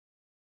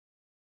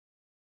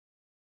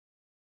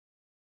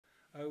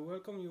I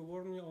welcome you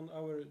warmly on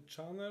our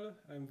channel.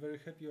 I'm very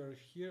happy you are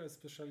here,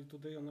 especially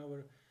today on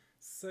our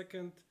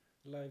second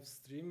live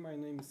stream. My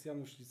name is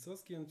Janusz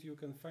Licowski and you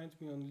can find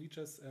me on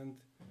Lichess and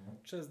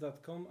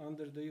chess.com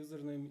under the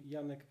username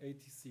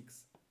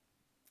Janek86.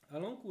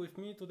 Along with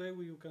me today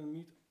you can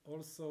meet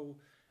also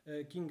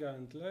Kinga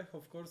and Lech.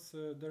 Of course,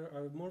 there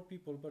are more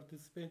people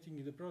participating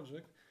in the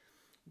project.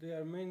 They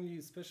are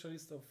mainly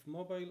specialists of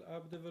mobile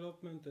app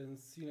development and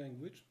C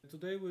language.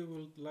 Today we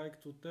would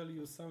like to tell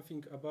you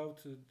something about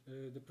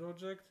the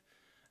project,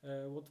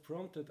 what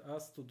prompted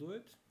us to do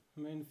it,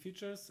 main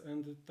features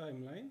and the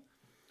timeline.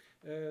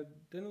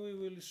 Then we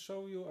will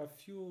show you a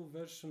few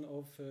versions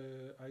of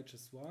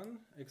iChessOne,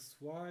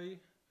 XY,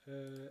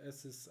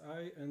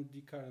 SSI and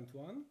the current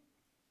one.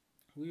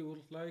 We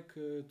would like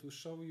to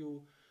show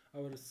you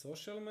our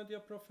social media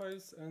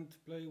profiles and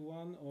play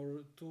one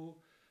or two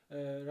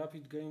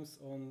rapid games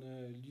on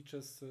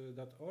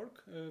lichess.org.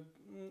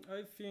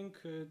 I think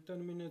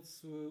 10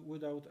 minutes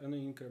without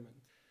any increment.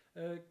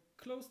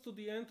 Close to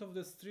the end of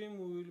the stream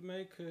we will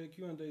make a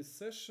Q&A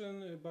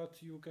session,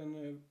 but you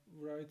can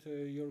write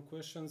your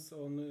questions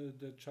on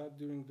the chat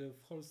during the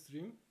whole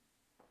stream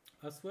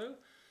as well.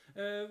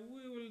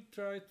 We will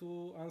try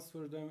to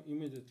answer them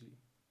immediately.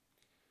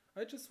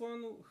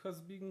 iChessOne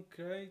has been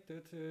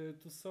created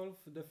to solve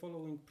the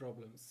following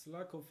problems: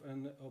 lack of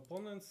an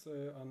opponent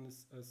on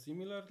a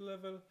similar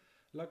level,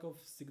 lack of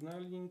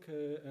signaling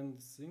and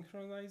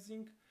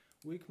synchronizing,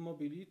 weak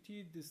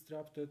mobility,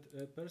 disrupted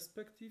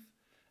perspective,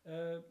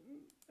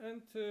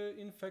 and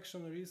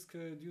infection risk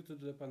due to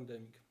the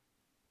pandemic.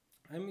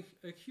 I'm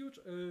a huge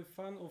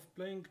fan of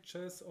playing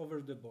chess over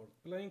the board.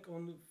 Playing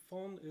on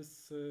phone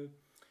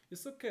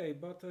is okay,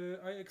 but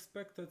I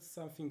expected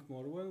something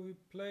more. When we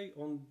play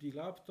on the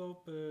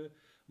laptop,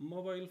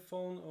 mobile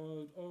phone,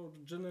 or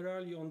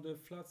generally on the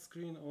flat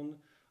screen on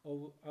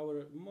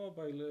our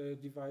mobile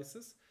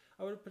devices,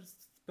 our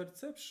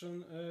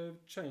perception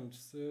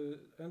changes,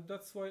 and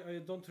that's why I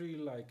don't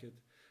really like it.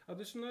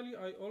 Additionally,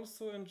 I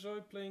also enjoy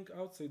playing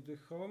outside the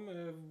home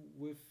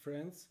with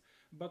friends,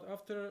 but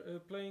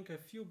after playing a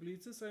few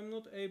blitzes, I'm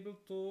not able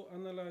to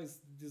analyze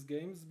these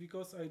games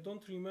because I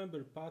don't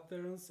remember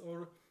patterns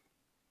or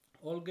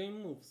all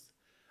game moves.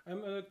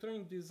 I'm an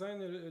electronic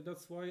designer,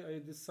 that's why I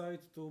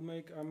decided to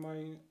make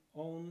my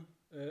own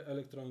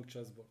electronic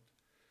chessboard.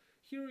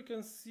 Here you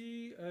can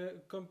see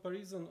a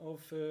comparison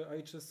of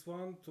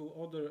iChessOne to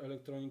other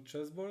electronic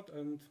chessboard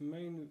and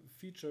main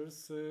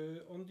features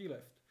on the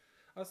left.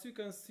 As you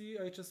can see,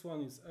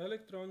 iChessOne is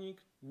electronic,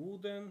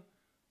 wooden,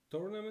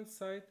 tournament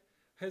site,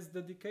 has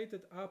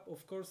dedicated app,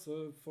 of course,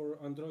 for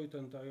Android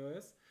and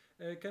iOS,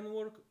 can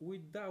work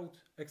without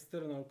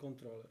external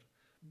controller.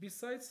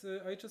 Besides,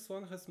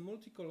 iChessOne has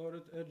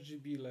multicolored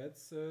RGB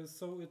LEDs,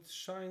 so it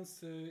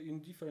shines in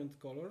different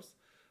colors,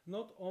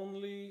 not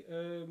only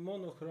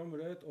monochrome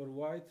red or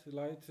white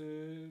light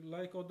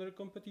like other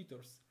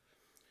competitors.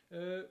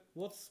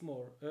 What's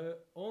more,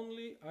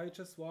 only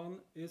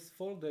iChessOne is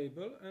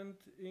foldable, and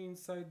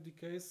inside the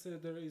case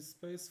there is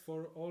space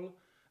for all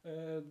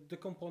the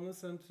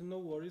components and no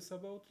worries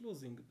about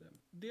losing them.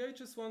 The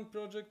iChessOne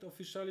project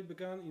officially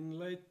began in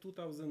late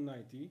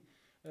 2019.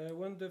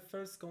 When the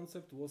first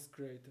concept was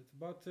created,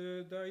 but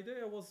the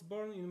idea was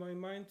born in my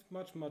mind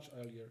much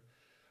earlier.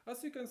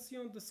 As you can see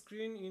on the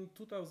screen, in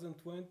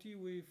 2020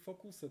 we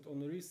focused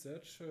on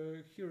research.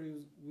 Here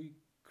we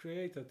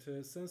created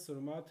a sensor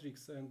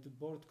matrix and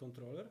board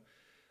controller.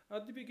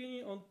 At the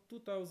beginning of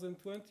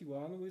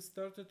 2021 we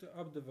started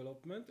app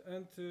development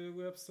and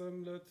we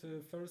assembled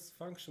first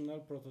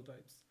functional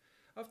prototypes.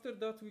 After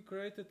that we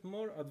created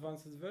more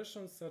advanced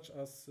versions such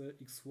as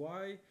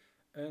XY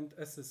and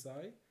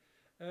SSI.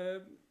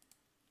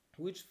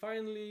 Which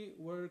finally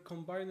were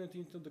combined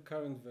into the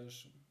current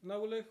version.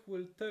 Now Lech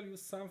will tell you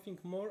something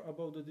more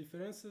about the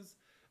differences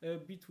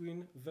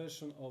between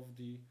versions of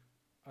the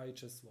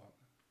iChessOne.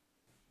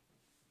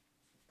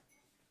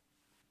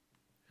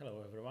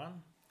 Hello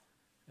everyone.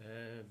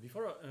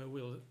 Before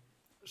we'll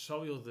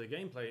show you the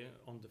gameplay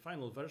on the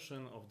final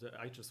version of the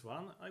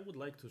iChessOne, I would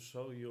like to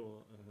show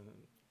you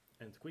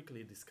and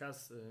quickly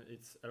discuss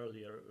its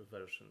earlier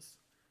versions.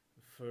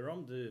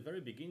 From the very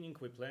beginning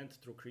we planned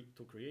to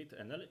create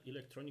an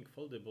electronic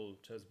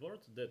foldable chessboard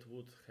that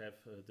would have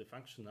the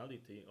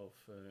functionality of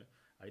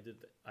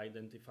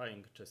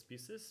identifying chess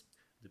pieces,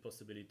 the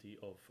possibility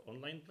of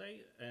online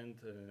play, and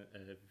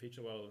a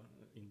visual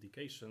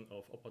indication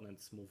of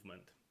opponent's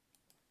movement.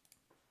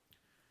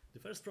 The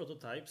first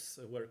prototypes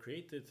were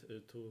created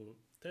to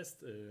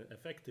test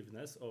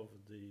effectiveness of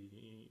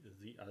the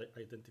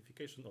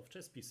identification of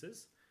chess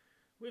pieces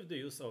with the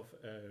use of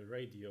a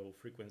radio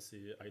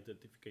frequency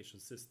identification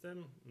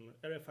system,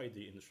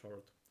 RFID in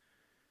short.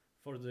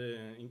 For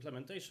the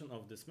implementation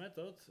of this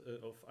method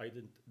of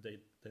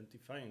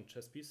identifying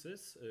chess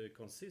pieces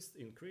consists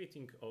in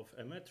creating of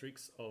a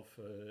matrix of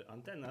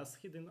antennas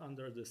hidden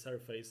under the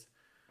surface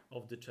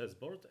of the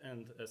chessboard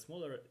and a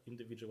smaller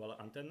individual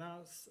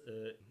antennas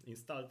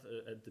installed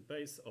at the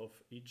base of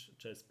each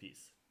chess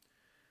piece.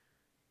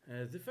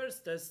 The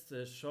first test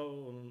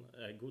shown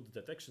a good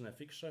detection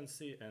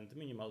efficiency and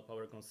minimal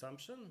power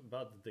consumption,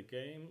 but the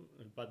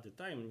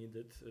time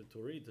needed to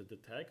read the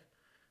tag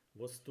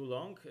was too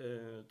long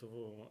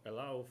to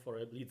allow for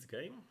a blitz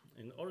game.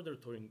 In order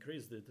to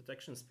increase the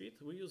detection speed,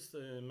 we used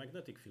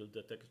magnetic field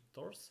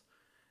detectors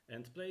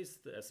and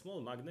placed a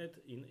small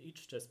magnet in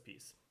each chess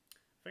piece.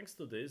 Thanks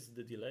to this,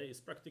 the delay is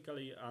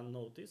practically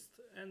unnoticed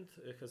and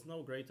has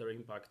no greater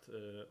impact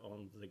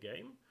on the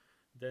game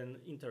than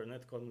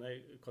internet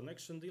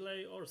connection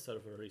delay or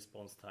server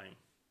response time.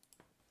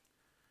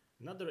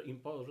 Another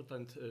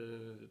important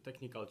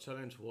technical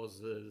challenge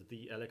was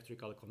the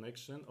electrical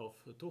connection of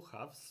two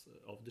halves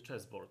of the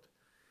chessboard.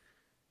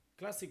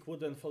 Classic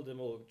wooden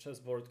foldable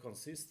chessboard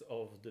consists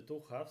of the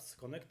two halves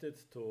connected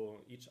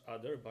to each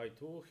other by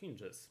two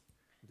hinges.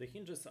 The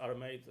hinges are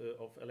made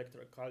of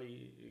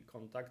electrically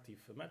conductive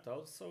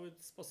metal, so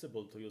it's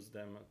possible to use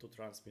them to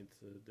transmit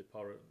the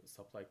power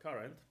supply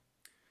current.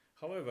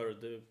 However,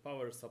 the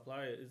power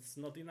supply is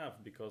not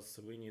enough because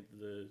we need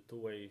the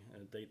two-way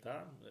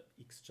data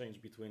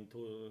exchange between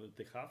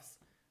the halves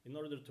in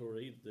order to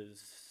read the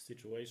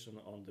situation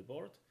on the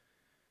board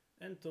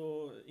and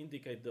to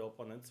indicate the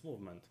opponent's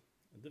movement.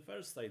 The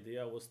first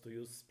idea was to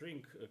use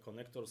spring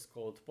connectors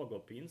called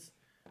pogo pins,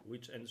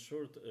 which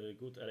ensured a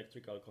good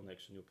electrical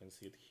connection. You can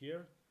see it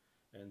here,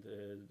 and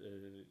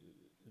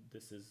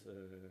this is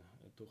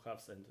two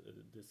halves, and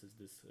this is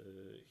this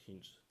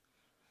hinge.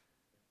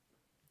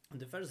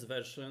 The first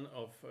version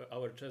of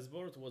our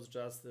chessboard was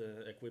just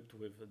equipped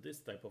with this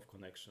type of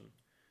connection.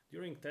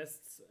 During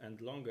tests and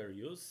longer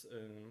use,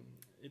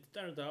 it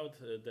turned out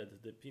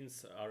that the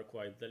pins are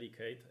quite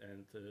delicate,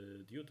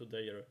 and due to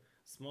their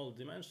small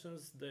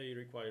dimensions, they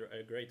require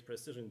a great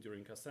precision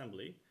during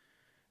assembly,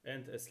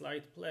 and a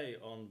slight play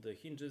on the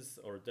hinges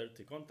or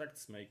dirty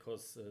contacts may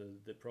cause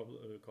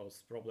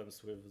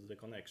problems with the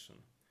connection.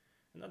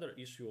 Another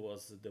issue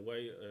was the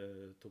way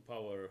to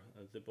power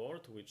the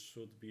board, which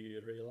should be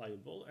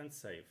reliable and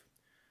safe.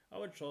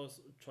 Our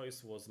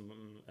choice was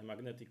a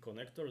magnetic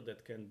connector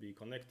that can be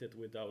connected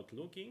without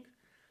looking,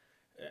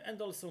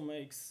 and also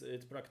makes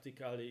it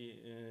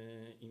practically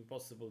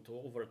impossible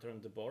to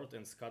overturn the board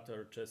and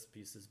scatter chess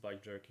pieces by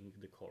jerking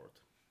the cord.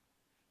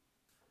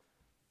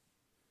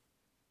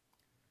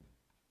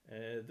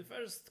 The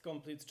first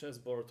complete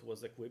chessboard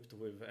was equipped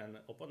with an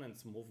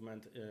opponent's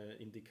movement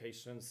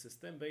indication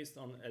system based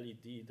on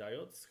LED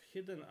diodes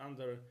hidden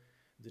under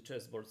the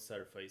chessboard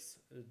surface.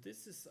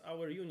 This is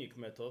our unique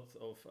method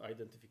of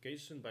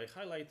identification by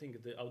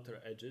highlighting the outer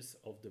edges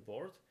of the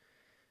board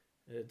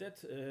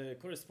that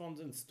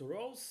corresponds to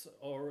rows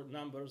or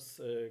numbers,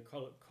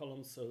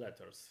 columns,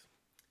 letters.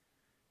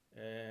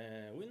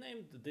 We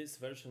named this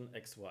version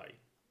XY.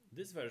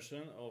 This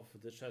version of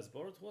the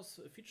chessboard was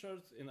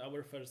featured in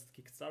our first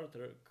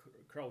Kickstarter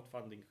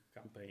crowdfunding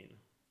campaign.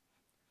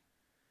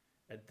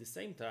 At the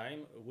same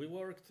time, we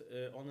worked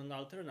on an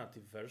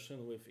alternative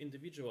version with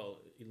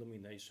individual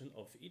illumination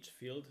of each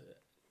field.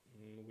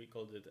 We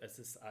called it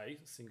SSI,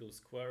 single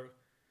square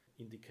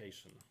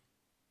indication.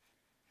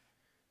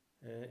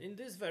 In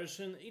this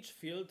version, each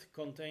field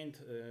contained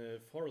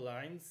 4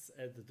 lines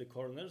at the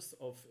corners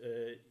of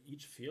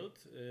each field,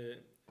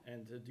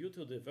 and due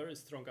to the very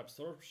strong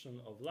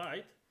absorption of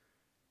light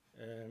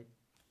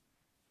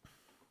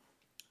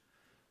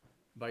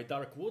by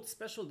dark wood,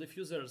 special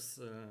diffusers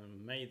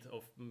made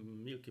of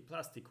milky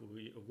plastic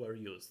were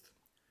used.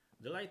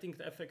 The lighting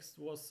effect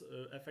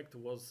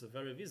was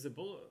very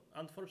visible.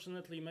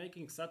 Unfortunately,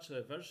 making such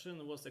a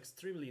version was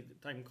extremely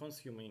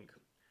time-consuming.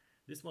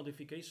 This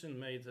modification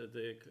made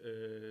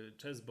the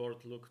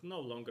chessboard look no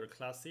longer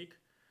classic,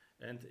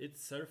 and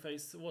its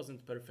surface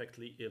wasn't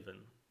perfectly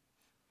even.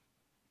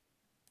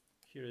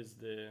 Here is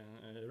the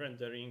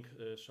rendering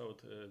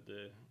showed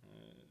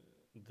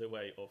the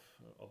way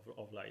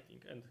of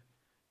lighting, and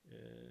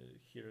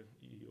here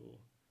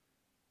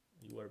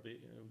you were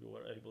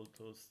able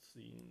to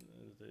see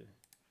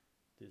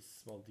these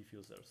small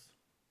diffusers.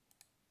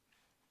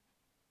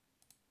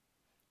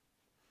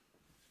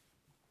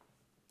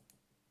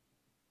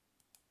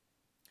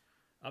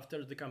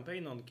 After the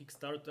campaign on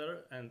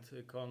Kickstarter and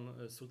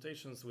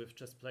consultations with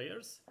chess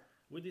players,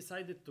 we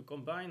decided to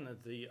combine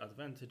the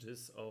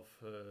advantages of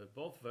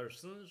both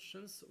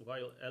versions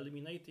while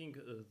eliminating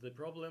the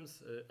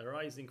problems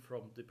arising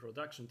from the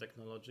production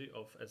technology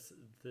of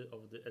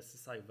the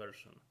SSI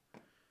version.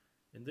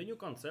 In the new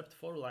concept,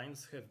 4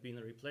 lines have been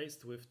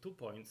replaced with 2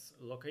 points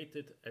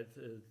located at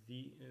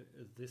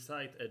the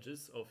side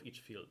edges of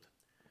each field.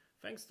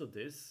 Thanks to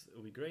this,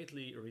 we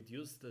greatly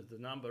reduced the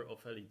number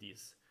of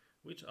LEDs,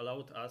 which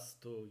allowed us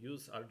to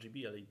use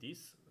RGB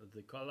LEDs,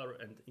 the color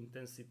and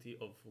intensity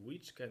of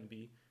which can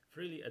be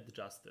freely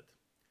adjusted.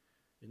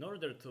 In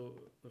order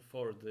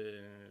for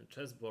the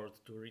chessboard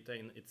to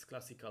retain its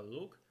classical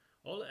look,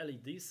 all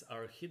LEDs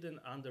are hidden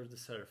under the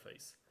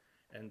surface,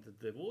 and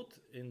the wood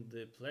in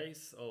the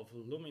place of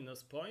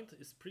luminous point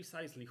is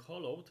precisely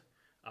hollowed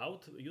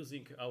out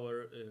using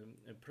our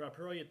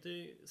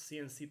proprietary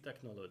CNC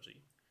technology.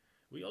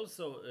 We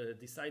also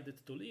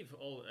decided to leave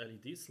all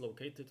LEDs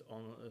located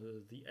on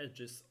the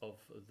edges of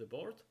the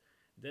board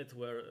that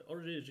were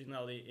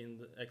originally in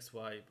the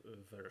XY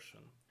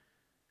version.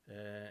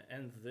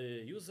 And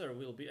the user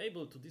will be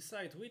able to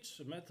decide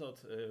which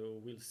method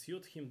will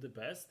suit him the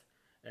best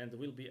and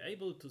will be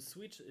able to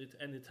switch it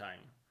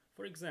anytime.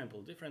 For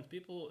example, different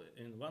people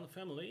in one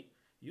family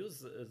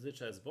use the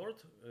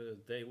chessboard.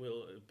 They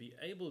will be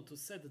able to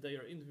set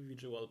their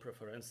individual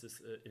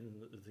preferences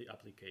in the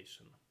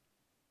application.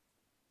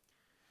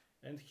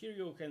 And here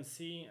you can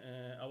see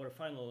our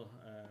final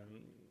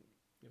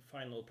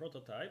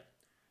prototype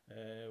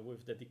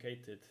with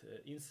dedicated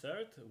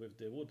insert with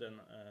the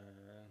wooden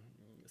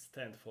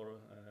stand for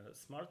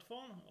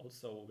smartphone,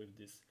 also with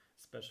this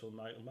special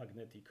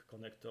magnetic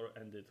connector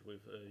ended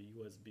with a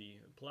USB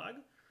plug.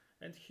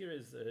 And here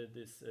is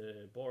this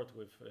board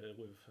with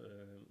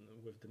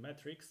the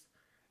metrics.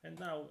 And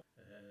now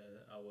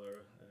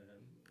our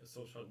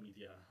social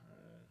media.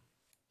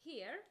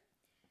 Here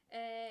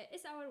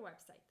is our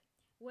website.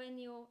 When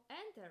you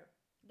enter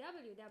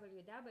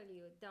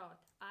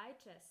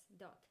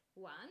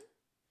www.iChess.one,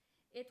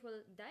 it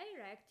will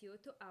direct you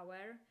to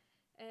our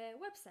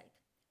website,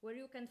 where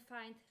you can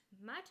find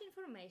much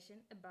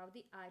information about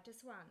the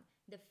iChessOne,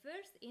 the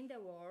first in the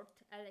world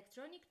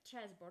electronic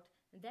chessboard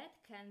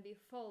that can be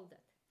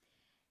folded.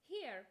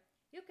 Here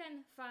you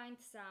can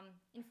find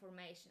some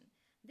information.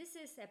 This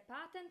is a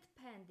patent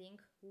pending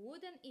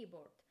wooden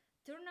e-board,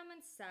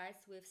 tournament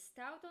size with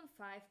Staunton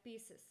 5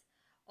 pieces.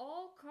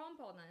 All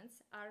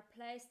components are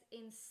placed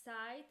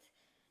inside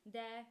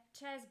the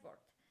chessboard.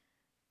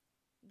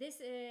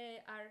 These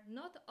are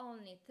not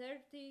only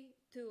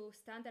 32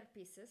 standard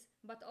pieces,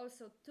 but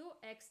also 2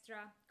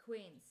 extra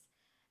queens,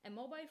 a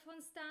mobile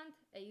phone stand,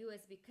 a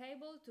USB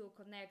cable to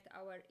connect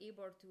our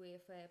e-board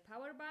with a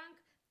power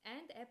bank,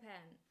 and a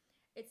pen.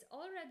 It's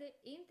already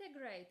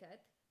integrated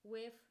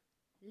with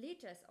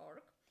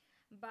lichess.org,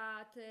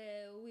 but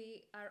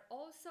we are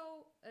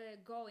also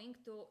going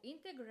to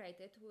integrate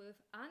it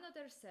with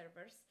another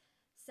servers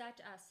such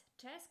as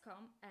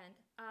chess.com and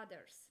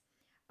others.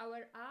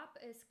 Our app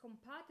is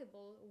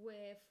compatible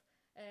with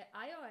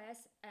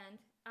iOS and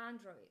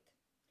Android.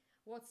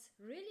 What's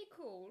really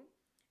cool,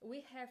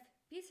 we have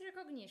piece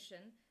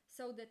recognition,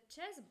 so the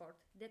chessboard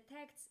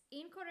detects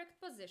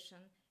incorrect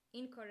position,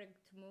 incorrect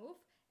move,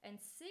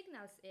 and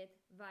signals it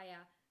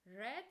via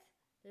red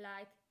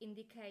light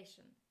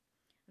indication.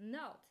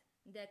 Note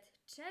that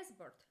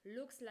chessboard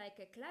looks like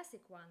a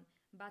classic one,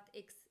 but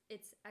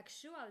it's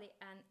actually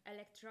an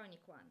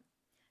electronic one.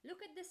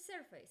 Look at the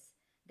surface.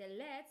 The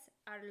LEDs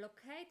are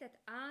located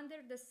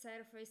under the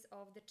surface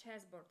of the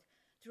chessboard,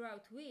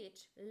 throughout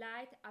which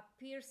light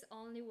appears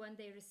only when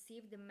they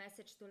receive the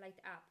message to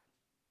light up.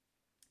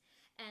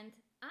 And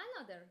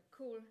another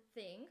cool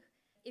thing,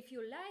 if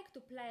you like to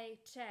play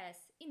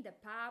chess in the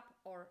pub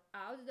or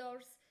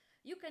outdoors,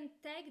 you can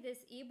take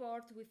this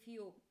e-board with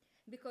you,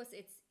 because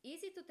it's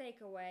easy to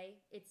take away,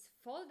 it's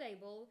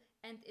foldable,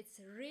 and it's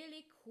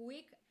really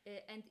quick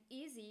and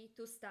easy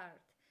to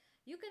start.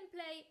 You can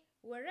play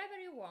wherever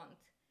you want,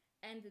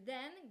 and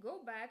then go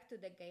back to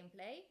the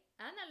gameplay,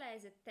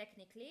 analyze it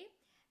technically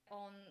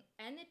on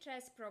any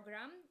chess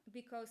program,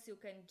 because you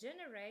can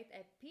generate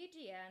a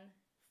PGN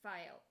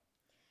file.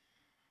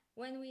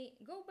 When we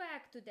go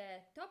back to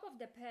the top of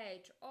the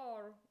page,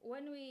 or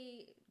when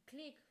we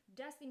click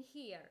just in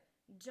here,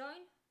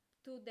 join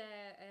to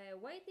the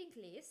waiting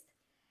list,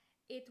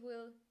 it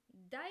will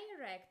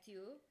direct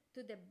you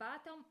to the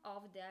bottom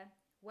of the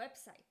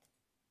website.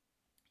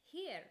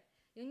 Here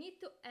you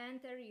need to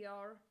enter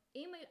your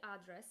email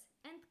address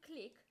and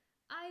click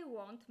I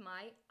want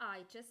my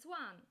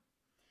iChessOne.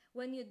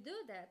 When you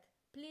do that,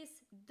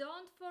 please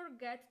don't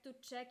forget to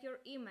check your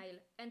email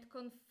and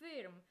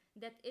confirm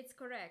that it's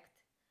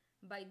correct.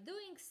 By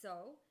doing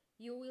so,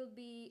 you will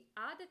be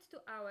added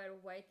to our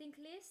waiting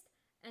list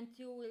and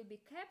you will be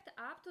kept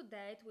up to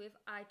date with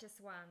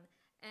iChessOne,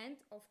 and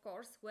of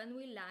course when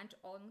we launch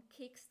on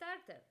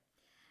Kickstarter.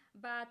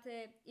 But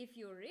if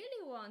you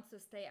really want to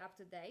stay up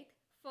to date,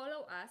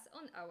 follow us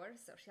on our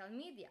social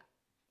media.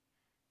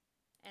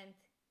 And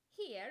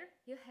here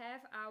you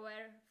have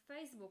our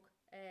Facebook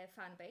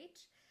fan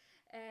page,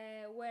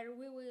 where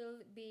we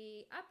will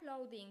be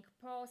uploading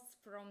posts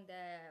from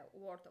the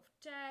world of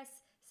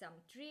chess,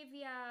 some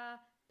trivia,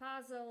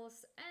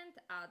 puzzles, and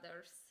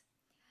others.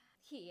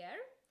 Here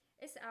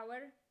is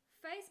our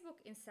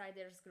Facebook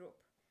Insiders group.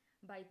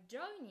 By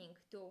joining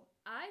to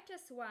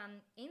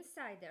iChessOne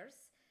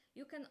Insiders,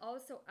 you can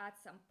also add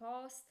some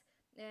posts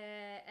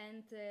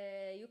and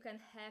you can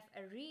have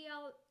a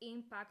real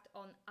impact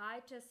on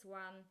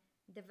iChessOne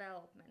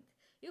development.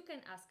 You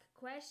can ask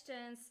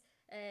questions,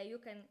 you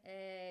can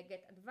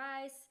get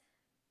advice.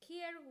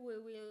 Here we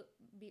will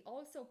be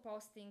also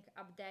posting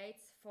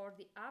updates for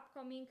the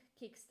upcoming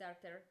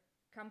Kickstarter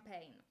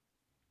campaign.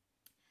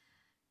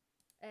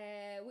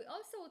 We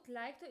also would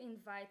like to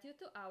invite you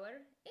to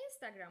our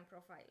Instagram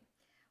profile,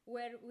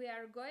 where we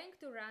are going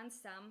to run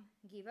some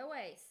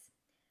giveaways.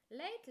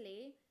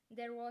 Lately,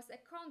 there was a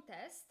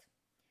contest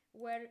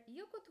where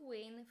you could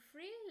win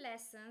free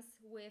lessons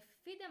with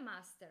FIDE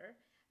Master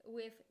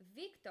with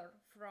Victor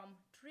from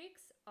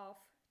Tricks of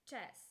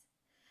Chess.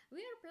 We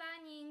are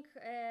planning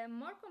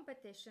more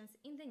competitions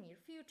in the near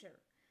future.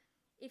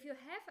 If you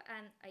have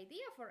an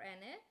idea for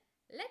any,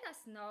 let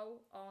us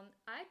know on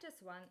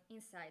iChessOne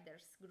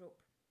Insiders group.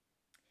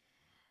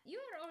 You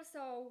are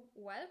also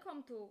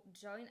welcome to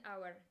join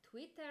our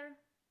Twitter,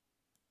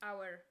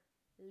 our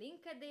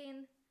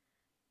LinkedIn,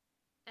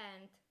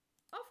 and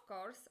of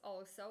course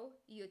also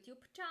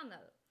YouTube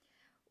channel,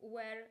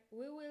 where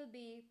we will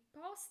be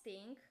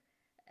posting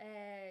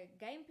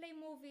gameplay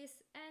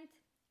movies and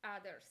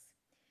others.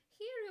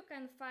 Here you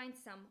can find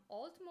some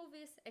old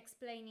movies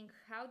explaining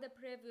how the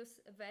previous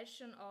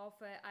version of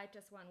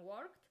iChessOne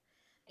worked.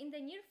 In the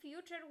near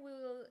future we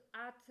will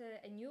add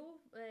a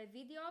new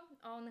video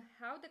on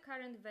how the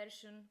current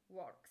version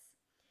works.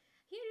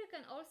 Here you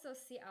can also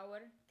see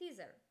our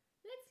teaser.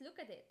 Let's look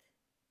at it.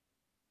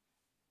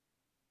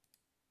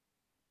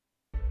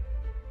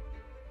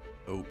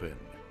 Open.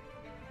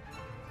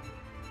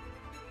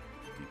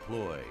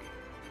 Deploy.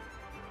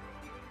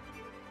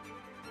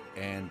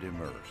 And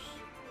immerse.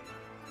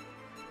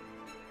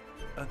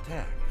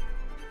 Attack.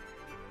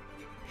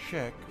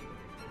 Check.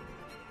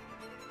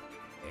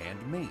 And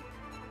mate.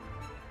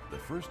 The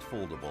first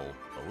foldable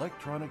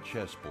electronic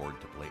chessboard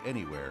to play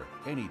anywhere,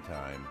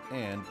 anytime,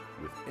 and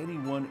with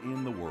anyone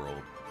in the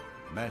world.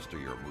 Master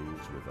your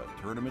moves with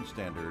a tournament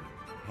standard,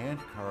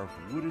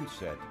 hand-carved wooden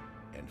set,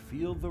 and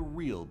feel the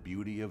real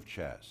beauty of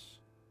chess.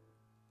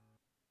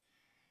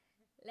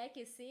 Like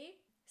you see,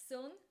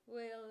 soon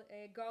we'll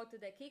go to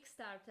the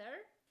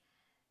Kickstarter.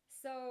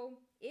 So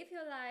if you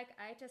like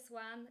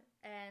iChessOne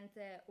and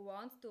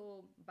want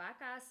to back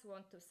us,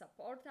 want to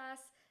support us,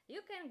 you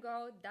can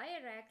go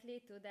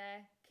directly to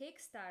the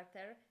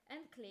Kickstarter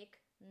and click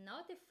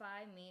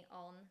Notify Me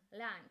on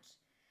launch.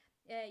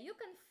 You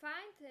can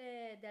find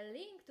the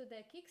link to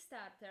the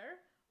Kickstarter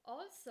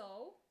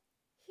also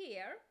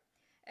here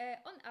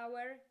on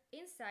our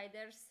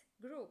Insiders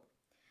group.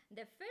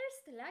 The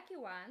first lucky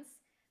ones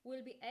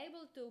will be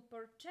able to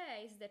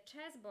purchase the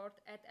chessboard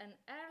at an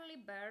early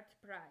bird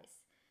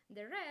price.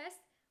 The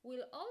rest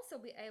will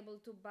also be able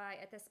to buy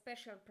at a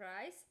special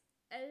price,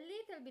 a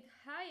little bit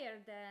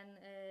higher than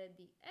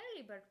the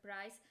early bird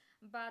price,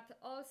 but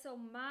also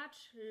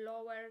much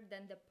lower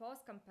than the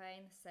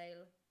post-campaign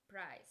sale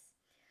price.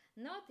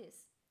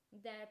 Notice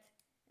that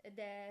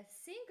the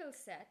single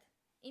set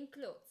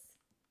includes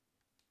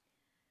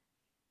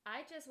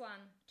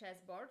iChessOne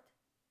chessboard,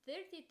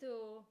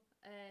 32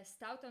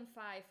 Staunton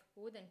 5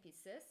 wooden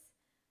pieces,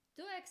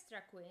 2 extra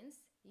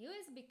queens,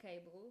 USB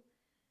cable,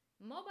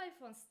 mobile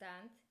phone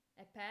stand,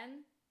 a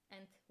pen,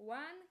 and 1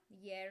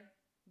 year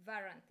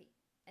warranty.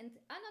 And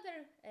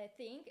another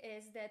thing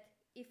is that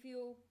if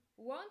you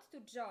want to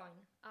join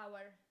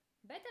our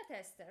beta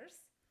testers,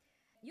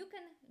 you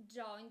can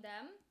join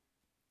them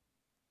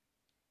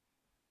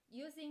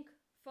using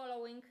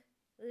following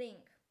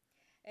link,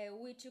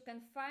 which you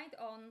can find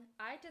on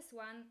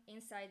iChessOne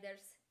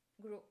Insiders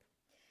group.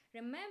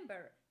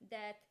 Remember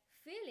that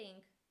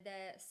filling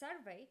the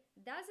survey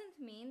doesn't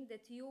mean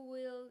that you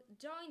will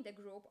join the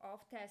group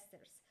of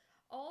testers.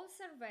 All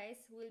surveys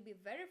will be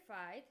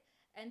verified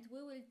and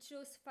we will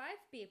choose 5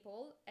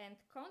 people and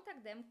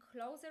contact them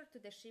closer to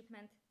the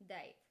shipment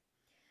date.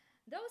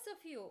 Those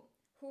of you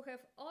who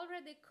have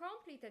already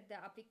completed the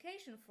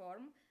application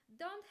form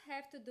don't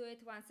have to do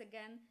it once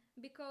again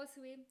because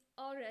we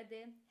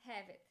already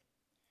have it.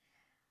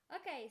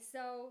 Okay,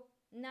 so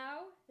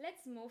now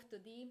let's move to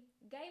the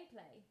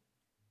gameplay.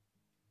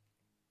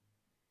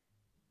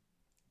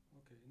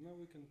 Okay, now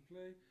we can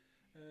play.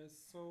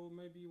 So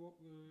maybe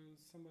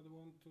somebody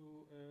want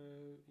to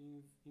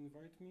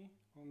invite me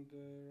on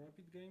the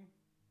rapid game.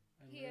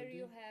 Here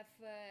you have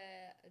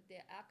the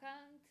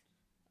account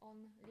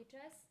on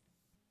Lichess.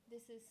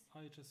 This is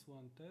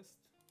iChessOne test.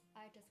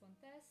 iChessOne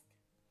test.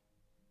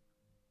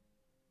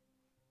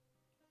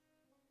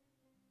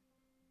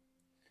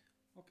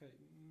 Okay,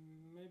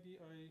 maybe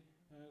I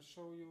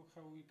show you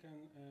how we can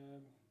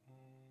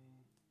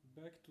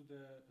back to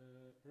the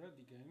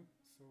ready game.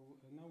 So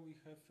now we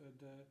have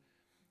the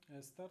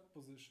start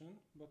position,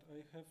 but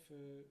I have,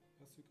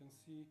 as you can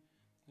see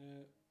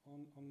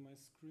on my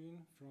screen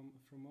from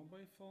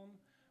mobile phone,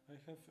 I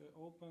have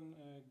open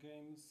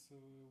games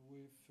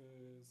with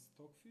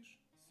Stockfish.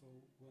 So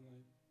when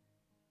I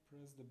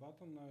press the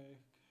button, now I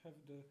have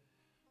the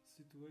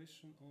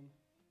situation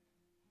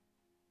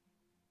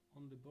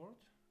on the board.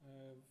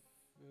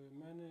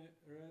 Many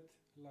red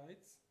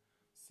lights,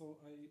 so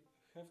I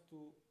have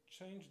to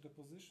change the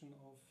position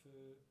of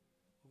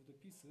the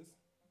pieces.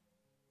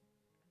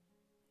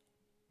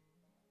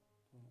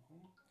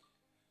 Rook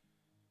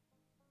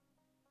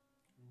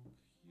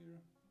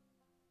here.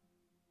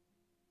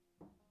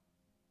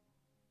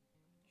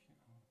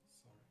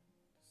 Sorry,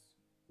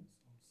 this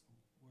is also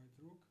white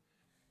rook.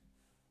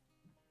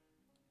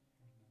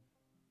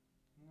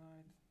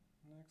 Knight,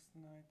 next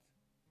knight.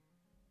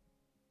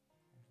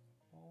 Here's the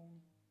pawn.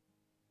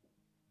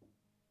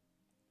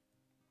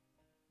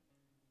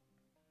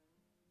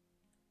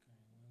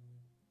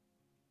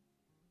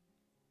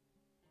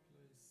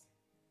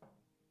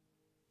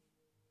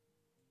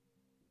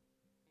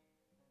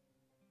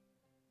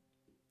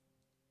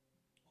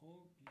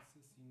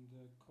 in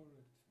the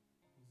correct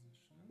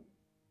position.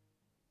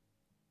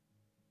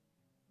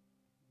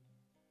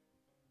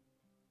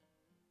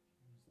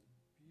 Here's the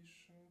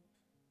bishop.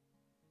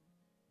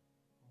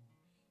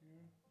 Over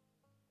here.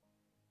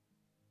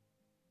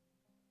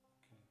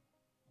 Okay.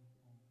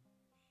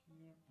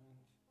 Over here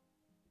and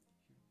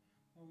here.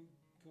 Now we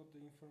got the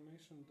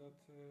information that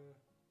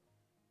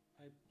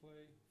I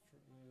play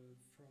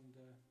from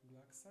the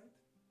black side.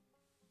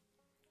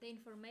 The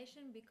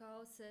information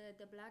because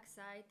the black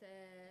side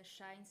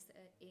shines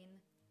in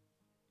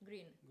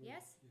green.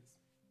 Yes? Yes.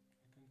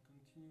 I can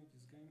continue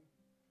this game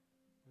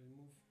by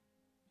move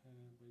by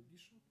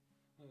bishop,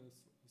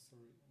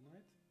 sorry,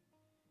 knight,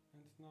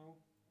 and now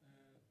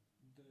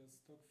the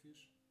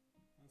stockfish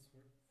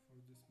answer for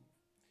this move.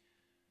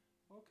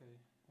 Okay.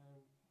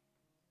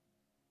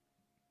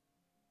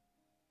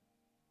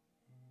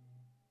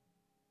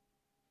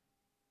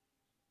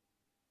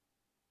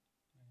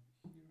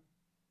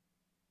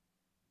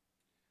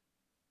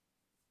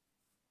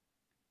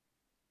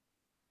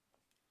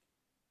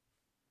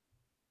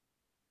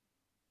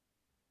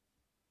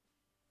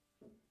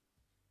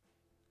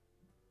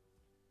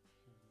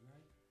 Maybe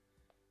here.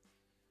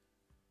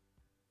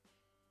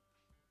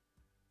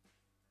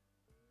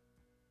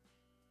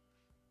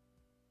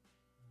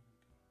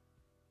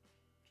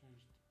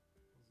 Change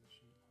the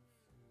position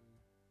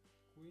of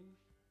queen.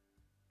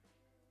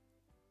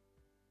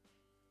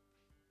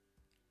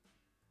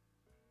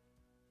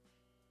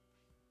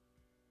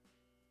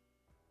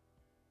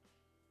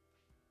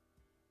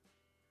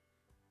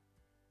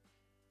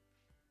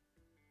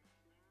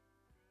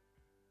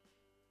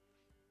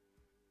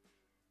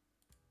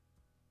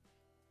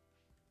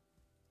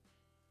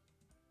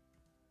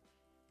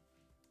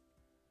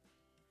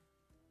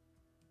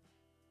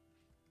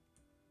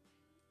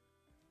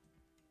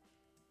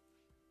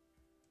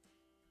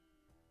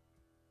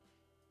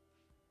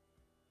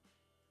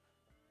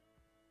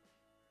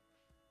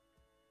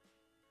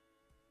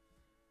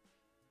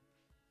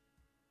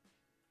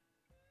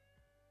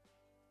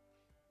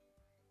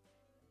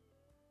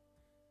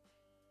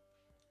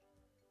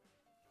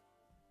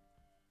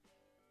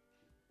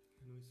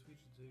 Can we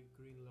switch the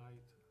green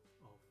light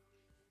off?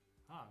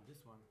 Ah,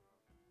 this one.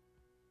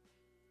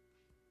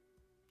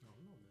 No,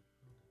 not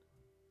that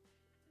one.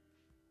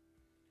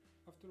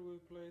 After we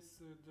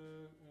place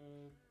the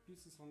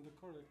pieces on the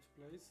correct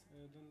place,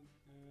 then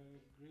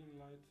green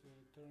light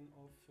turn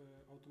off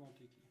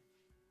automatically.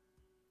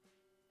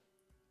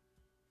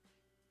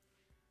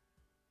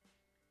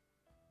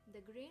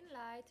 The green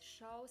light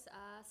shows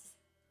us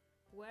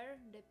where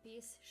the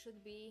piece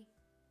should be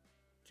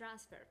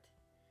transferred.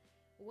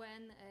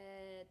 When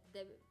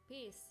the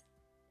piece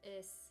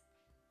is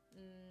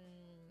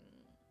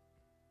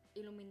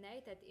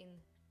illuminated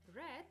in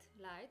red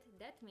light,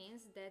 that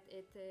means that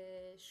it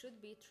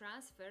should be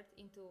transferred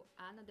into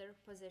another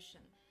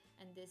position,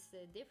 and this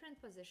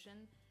different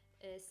position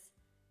is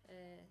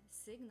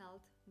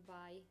signaled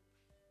by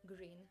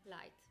green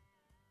light.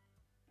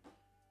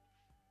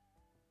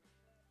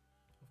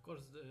 Of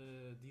course,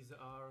 these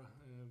are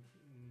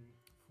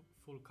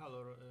full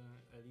color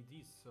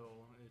LEDs,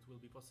 so it will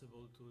be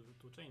possible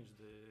to change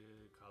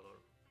the color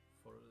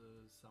for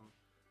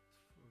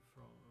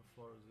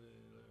for the,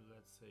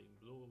 let's say,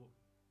 blue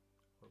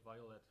or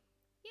violet.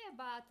 Yeah,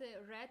 but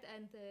red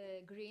and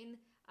green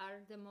are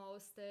the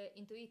most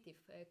intuitive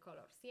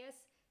colors.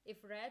 Yes,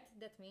 if red,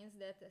 that means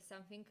that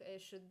something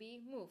should be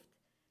moved.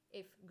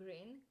 If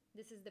green,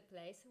 this is the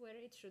place where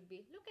it should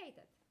be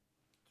located.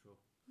 True.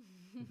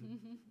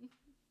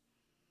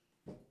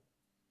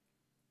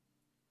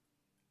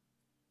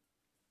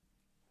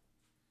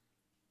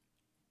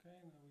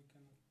 Okay, now we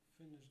can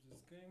finish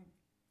this game.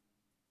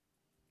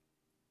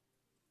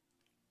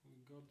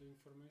 We got the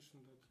information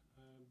that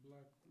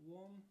black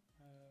won.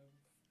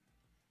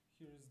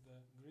 Here is the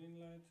green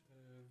light.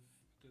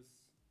 This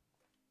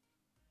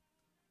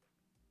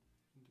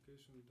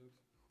indication that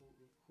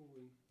who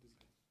win this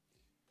game.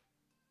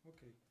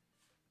 Okay.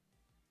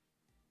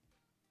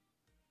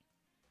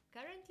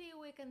 Currently,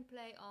 we can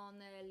play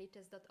on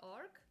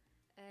lichess.org,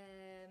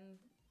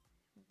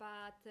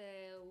 but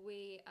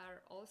we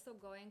are also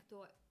going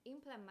to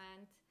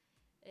implement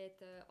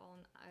it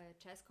on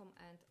chess.com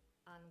and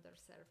other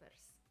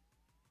servers.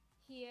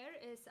 Here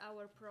is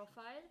our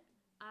profile,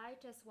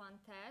 iChessOne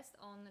test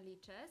on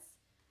Lichess.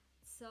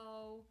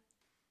 So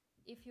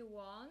if you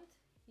want,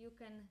 you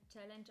can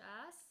challenge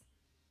us.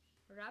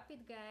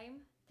 Rapid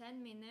game,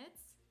 10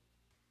 minutes,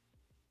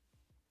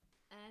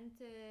 and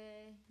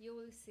you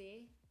will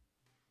see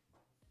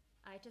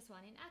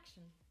iChessOne in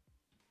action.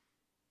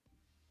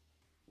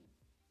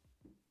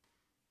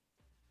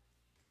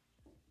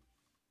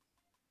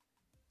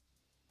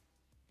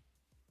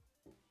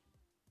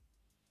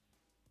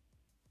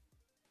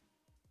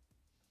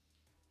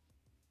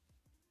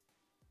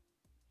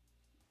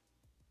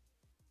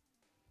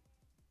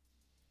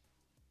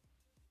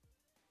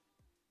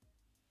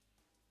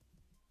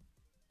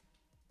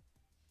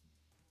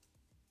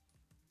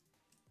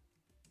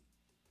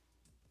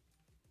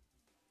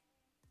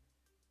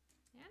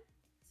 Yeah,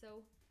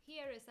 so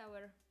here is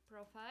our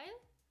profile.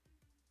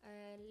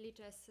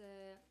 Lichess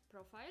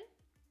profile,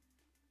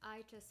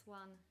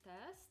 iChessOne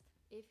test.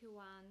 If you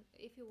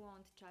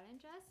want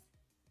challenges,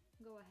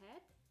 go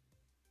ahead.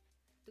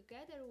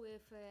 Together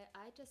with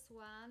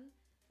iChessOne,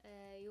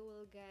 you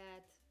will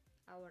get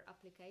our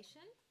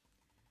application.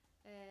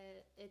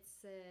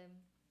 It's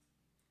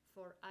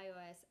for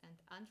iOS and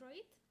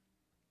Android,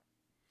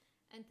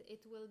 and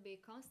it will be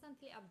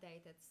constantly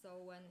updated,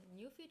 so when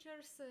new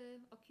features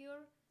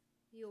occur,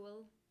 you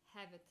will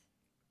have it.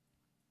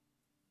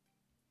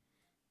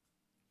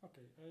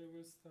 Okay, I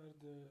will start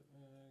the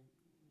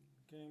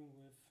game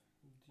with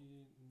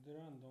the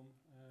random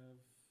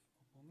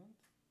opponent.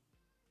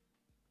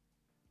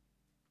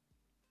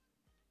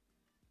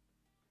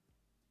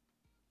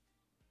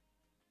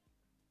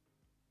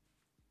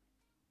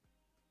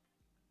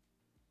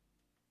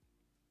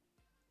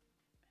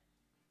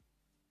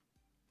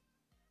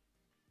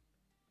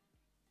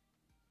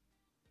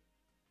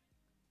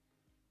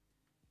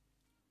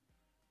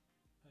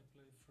 I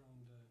play from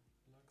the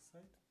black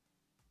side.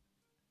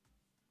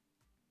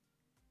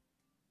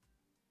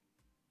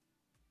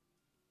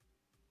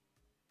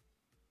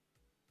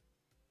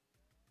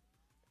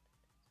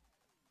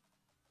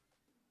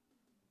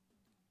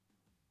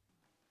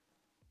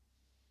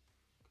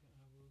 Okay,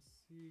 I will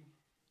see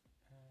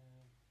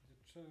the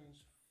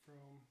challenge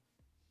from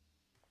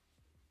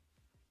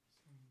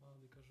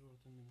somebody casual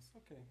 10 minutes.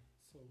 Okay,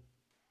 so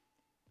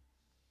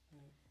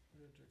I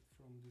reject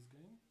from this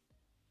game.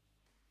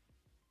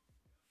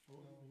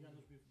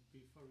 Janusz,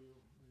 before you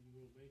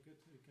will make it,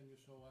 can you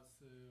show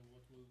us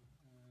what will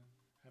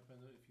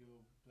happen if you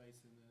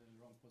place in the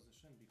wrong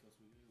position? Because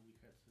we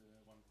had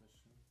one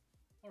question,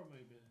 or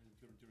maybe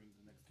during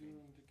the next game.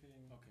 During the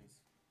game. Okay.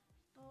 Yes.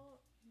 Oh,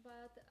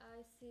 but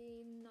I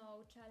see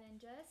no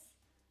challenges.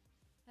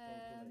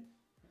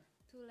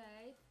 Too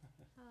late.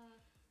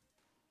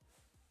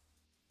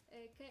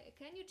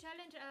 Can you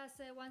challenge us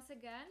once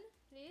again,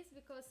 please?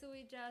 Because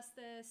we just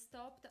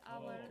stopped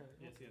our...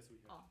 Okay. Yes, we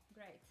have. Oh,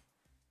 great.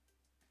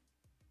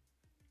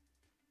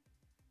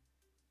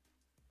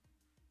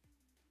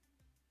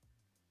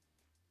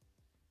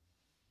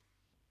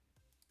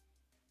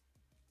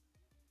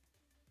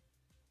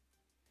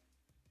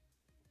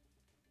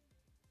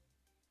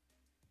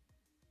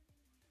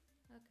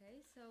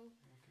 Okay, so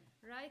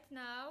right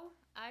now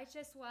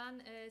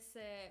iChessOne is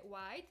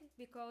white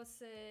because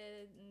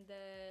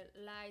the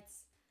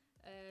lights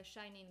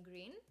shine in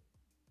green.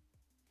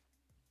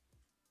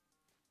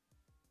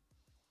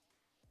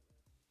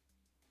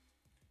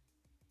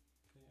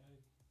 Okay,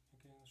 I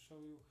can show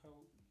you how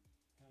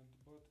the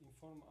board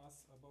inform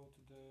us about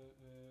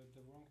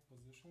the wrong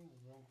position, the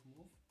wrong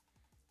move,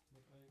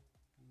 but I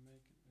can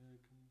make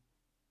can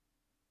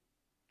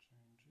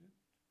change it.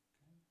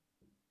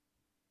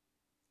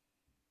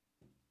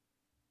 Okay.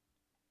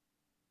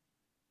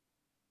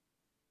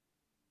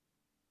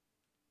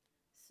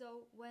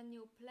 So when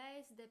you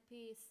place the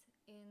piece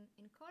in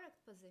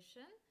incorrect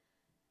position,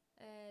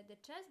 the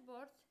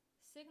chessboard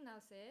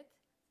signals it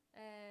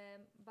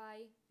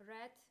by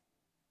red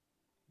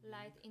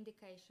light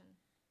indication.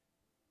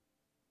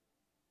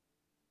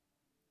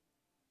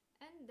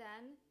 And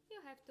then you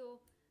have to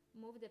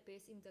move the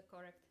piece in the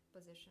correct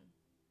position.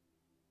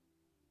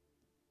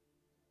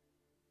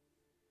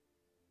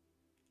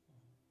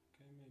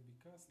 Okay, maybe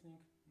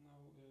castling. Now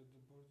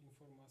the board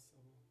informs us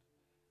about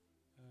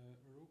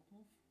rook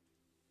move.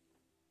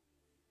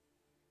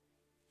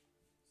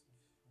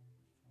 So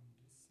from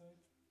this side.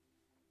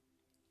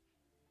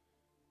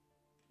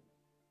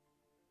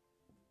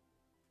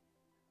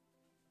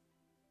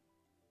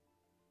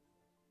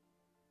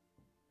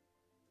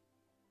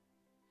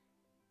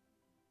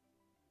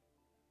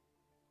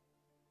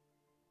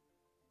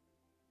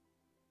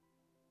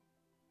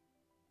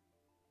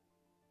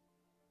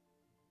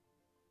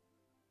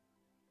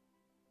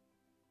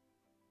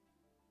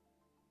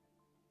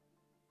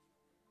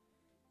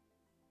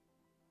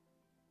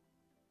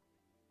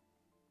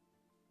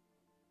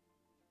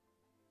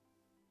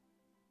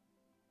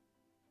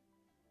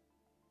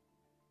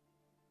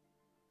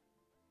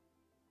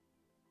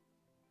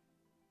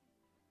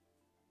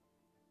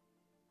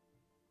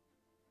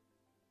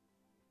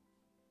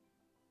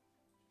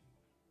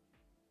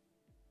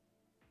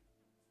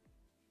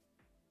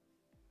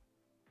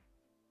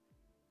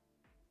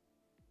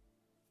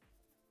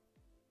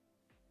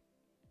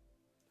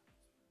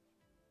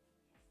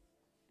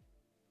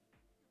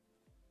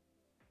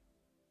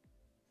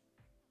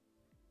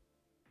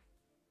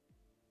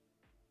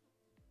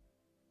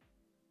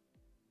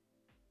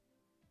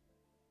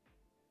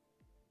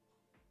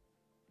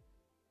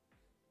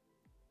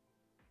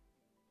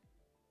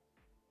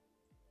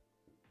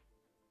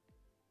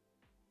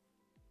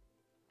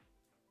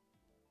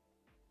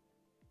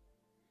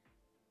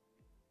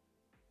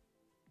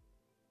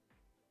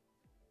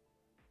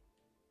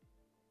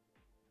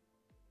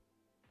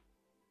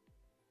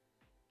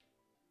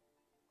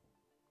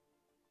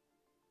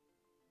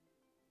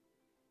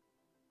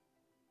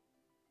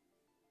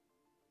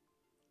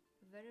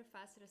 Very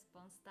fast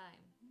response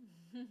time.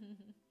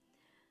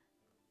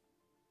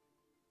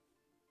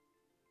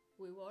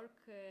 we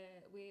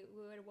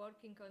were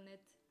working on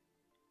it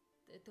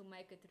to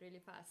make it really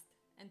fast,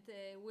 and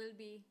will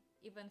be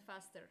even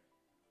faster.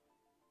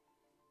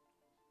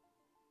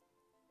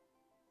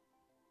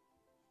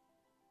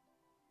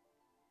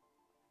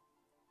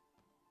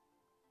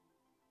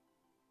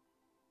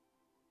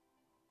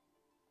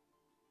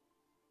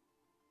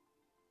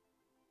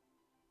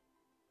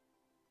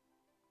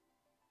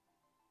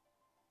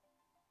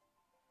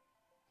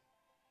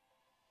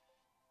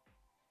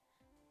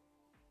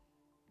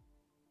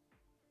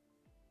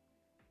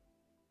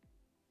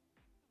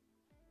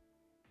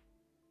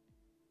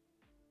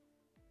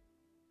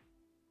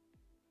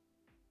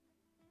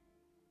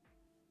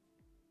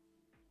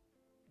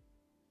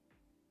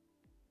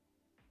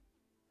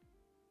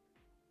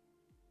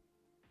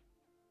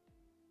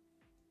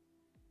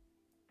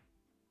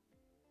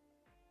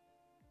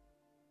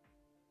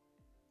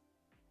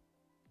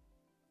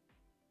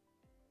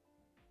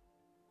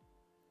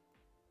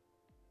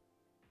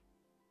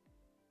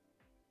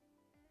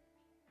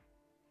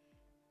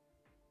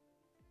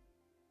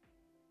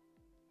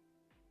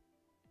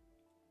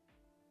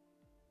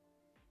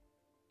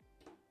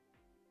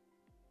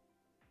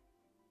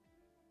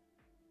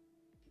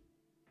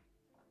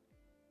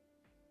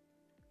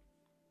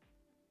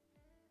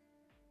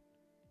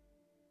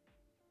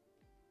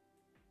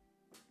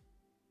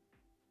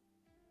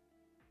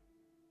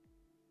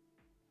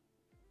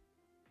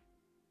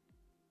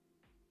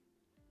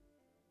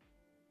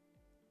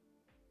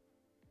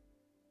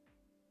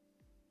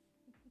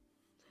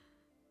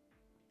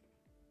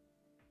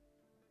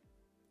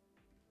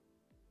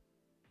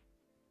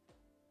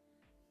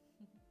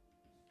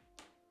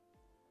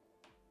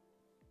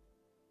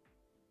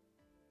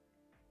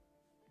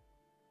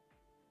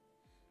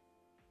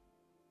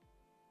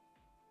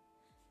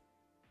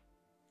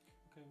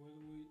 Okay, when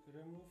we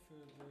remove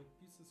the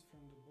pieces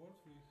from the board,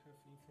 we have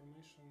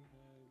information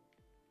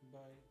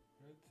by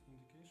red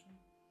indication,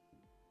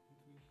 and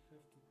we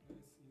have to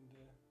place in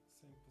the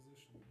same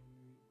position. When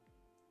we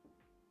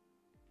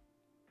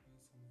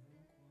place on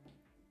wrong one,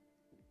 it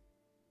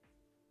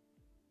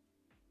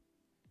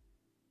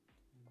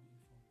will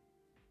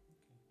be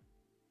fine.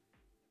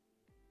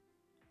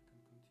 Okay, I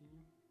can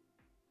continue.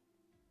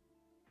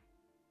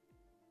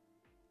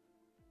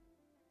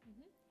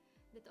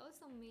 That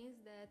also means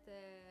that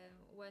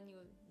when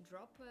you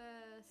drop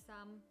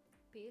some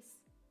piece,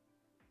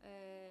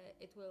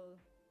 it will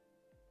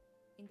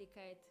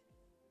indicate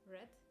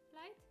red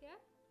light,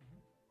 yeah?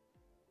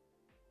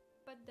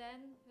 But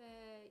then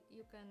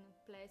you can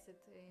place it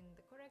in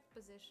the correct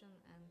position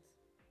and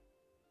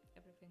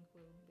everything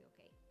will be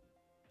okay.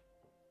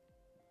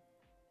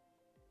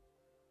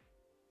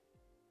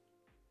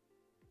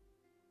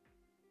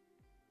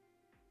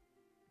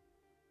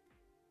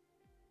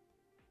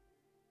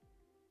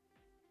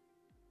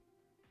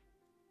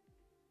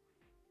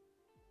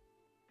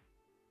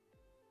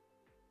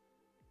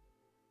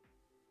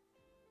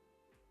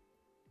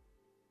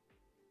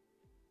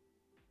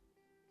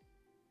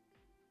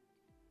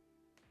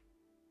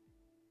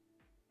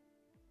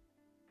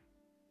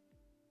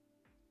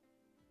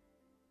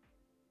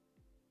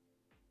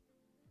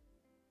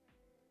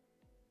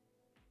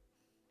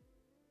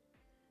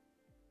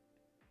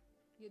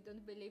 You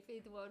don't believe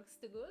it works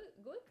too good?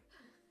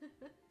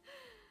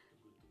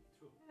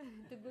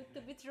 Too good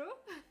to be true.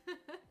 Too good to be true?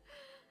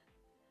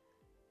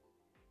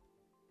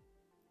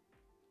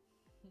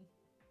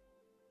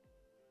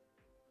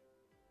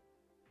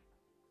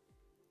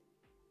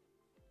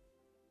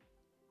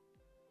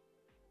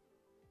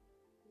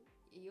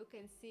 You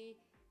can see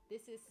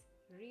this is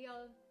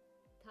real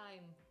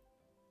time.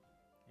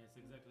 Yes,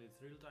 exactly.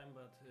 It's real time,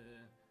 but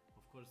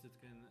of course it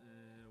can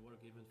work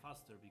even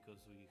faster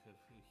because we have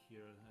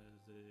here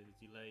the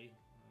delay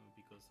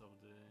because of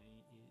the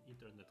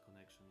internet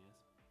connection. Yes.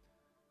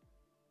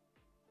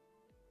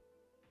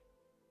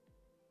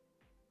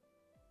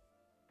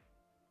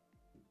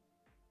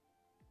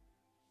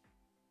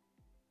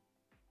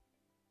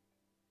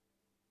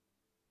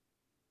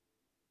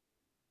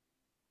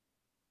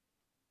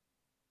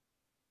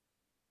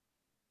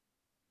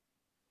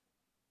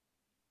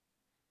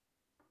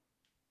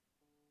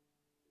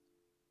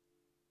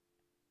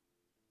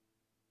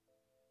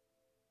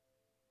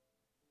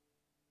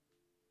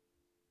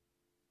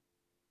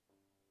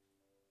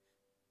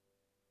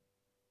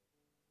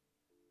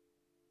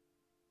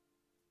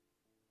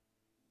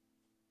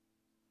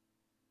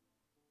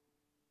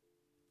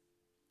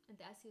 And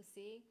as you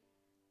see,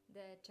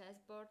 the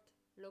chessboard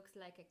looks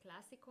like a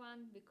classic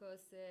one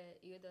because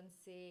you don't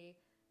see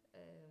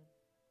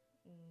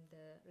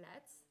the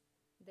LEDs.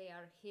 They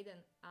are hidden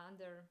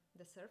under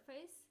the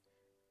surface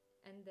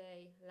and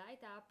they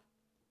light up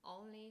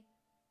only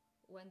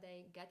when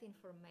they get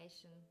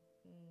information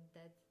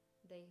that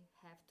they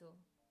have to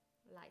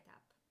light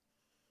up.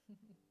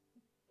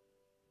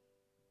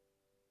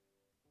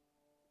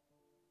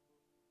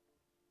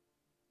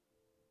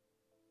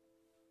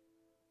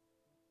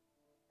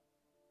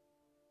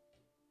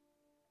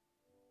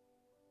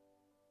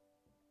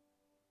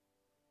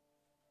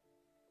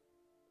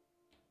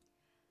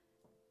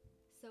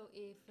 So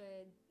if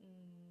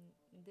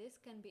this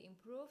can be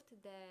improved,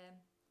 the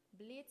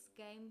Blitz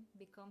game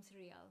becomes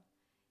real.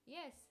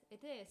 Yes,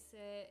 it is.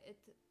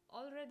 It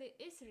already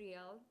is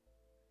real.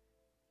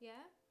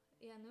 Yeah?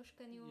 Janusz,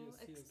 can you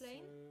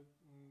explain? Yes.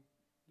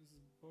 This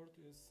board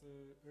is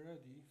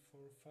ready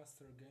for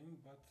faster game,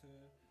 but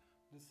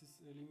this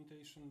is a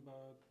limitation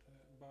by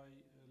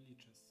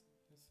leeches.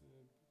 Yes,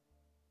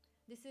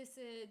 this is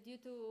due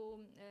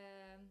to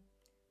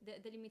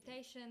the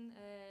limitation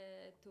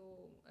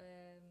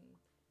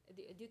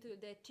due to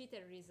the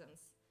cheater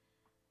reasons.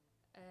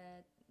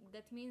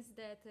 That means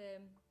that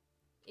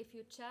if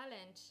you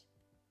challenge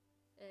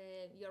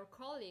your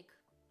colleague,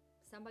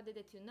 somebody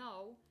that you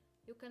know,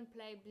 you can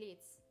play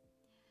Blitz.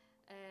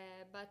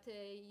 But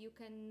you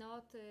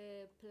cannot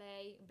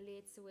play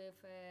Blitz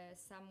with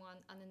someone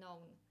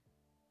unknown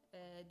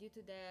due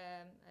to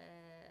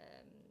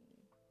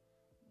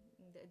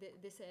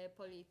this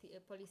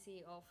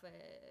policy of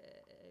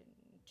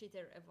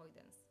cheater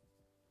avoidance.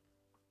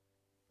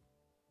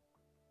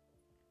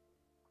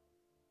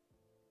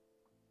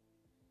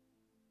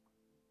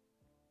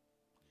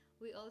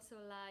 We also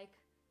like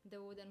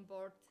the wooden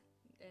board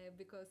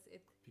because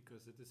it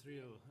is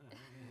real.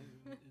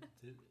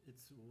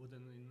 It's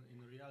wooden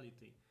in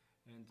reality,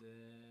 and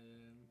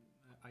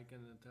I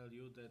can tell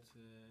you that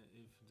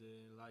if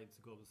the lights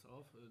goes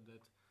off,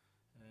 that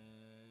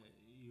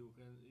you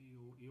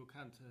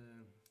can't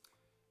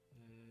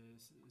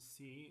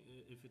see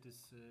if it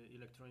is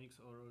electronics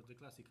or the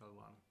classical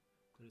one.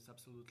 There is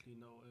absolutely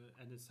no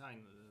any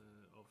sign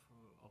of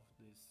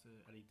these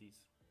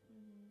LEDs.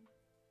 Mm-hmm.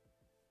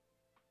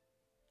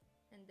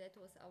 And that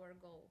was our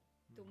goal,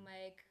 to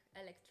make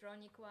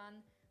electronic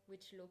one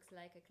which looks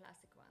like a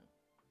classic one.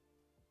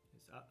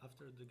 Yes,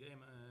 after the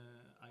game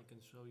I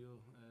can show you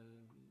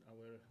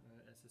our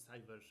SSI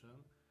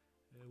version,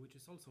 which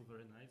is also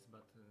very nice,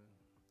 but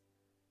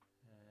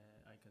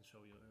I can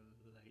show you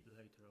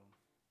later on.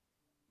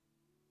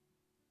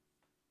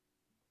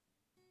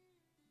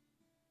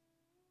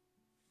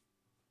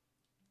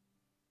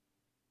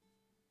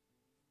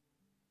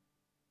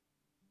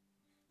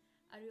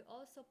 Are you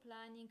also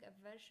planning a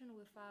version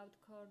without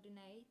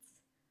coordinates?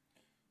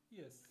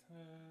 Yes,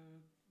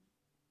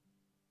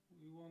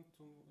 we want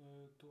to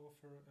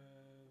offer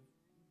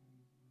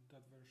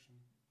that version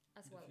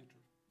as in well. the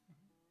future.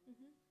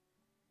 Mm-hmm.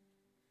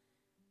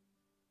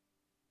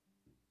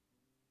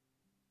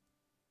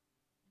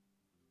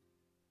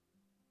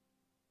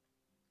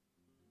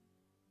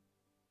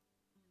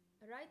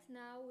 Right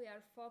now we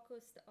are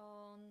focused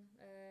on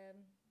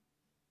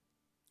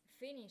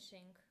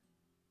finishing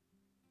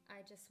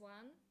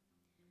iChessOne,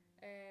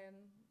 and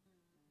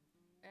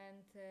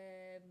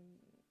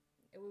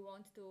we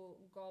want to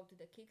go to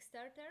the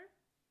Kickstarter.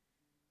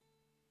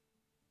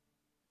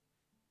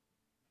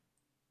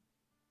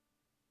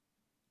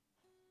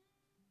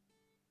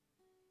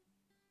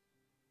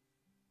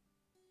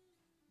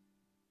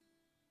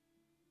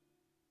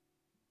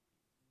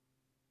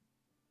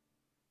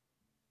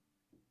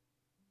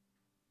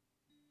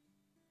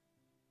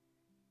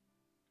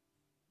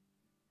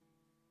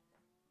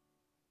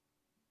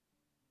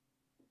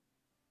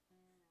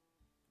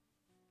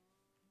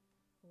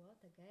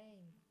 What a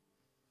game!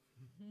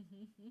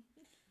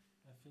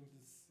 I think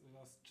this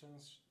last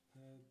chance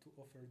to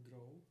offer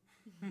draw.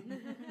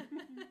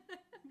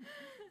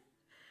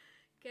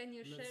 Can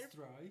you share? Let's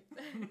try.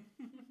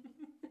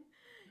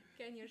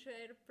 Can you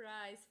share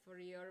price for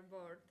your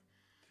board?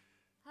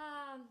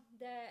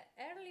 The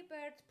early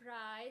bird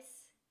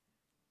price,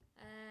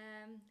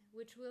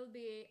 which will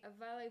be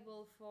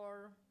available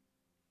for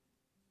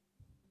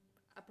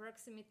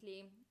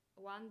approximately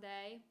 1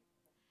 day,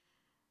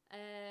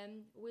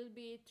 will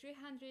be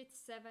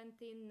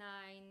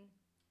 €379,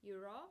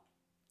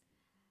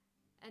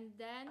 and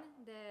then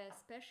the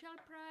special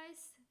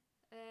price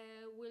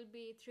will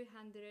be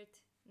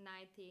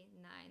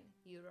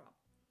 €399.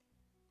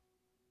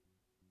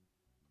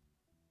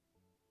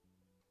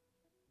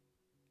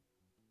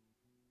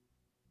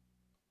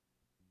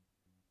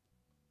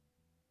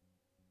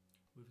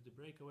 With the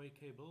breakaway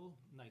cable,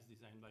 nice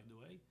design by the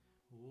way,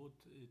 would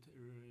it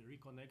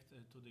reconnect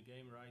to the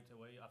game right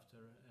away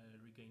after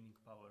regaining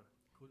power?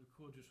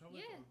 Could you show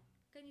it? Yeah,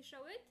 can you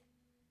show it?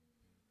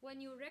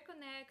 When you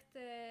reconnect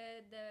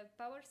the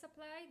power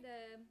supply,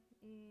 the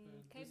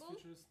cable? This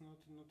feature is not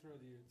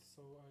ready yet,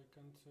 so I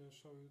can't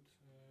show it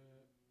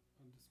at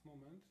this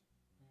moment,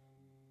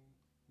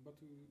 but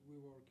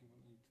we're working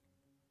on it.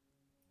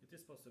 It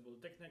is possible.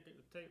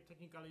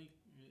 Technically,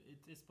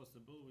 it is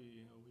possible. We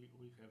have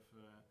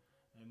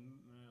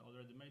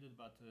already made it,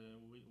 but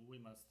we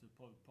must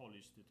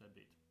polish it a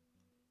bit.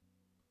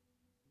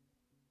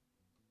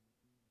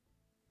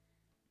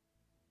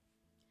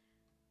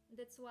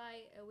 That's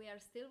why we are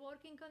still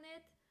working on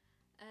it,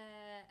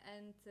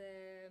 and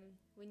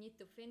we need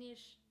to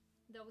finish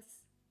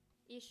those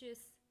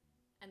issues,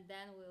 and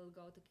then we'll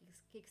go to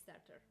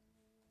Kickstarter.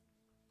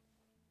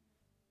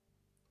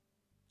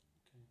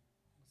 Okay,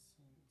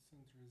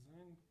 center design. Sorry, this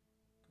one.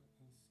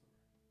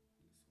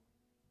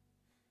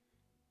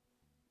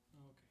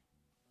 Okay.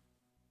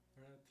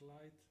 Red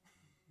light,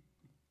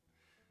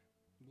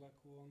 black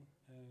one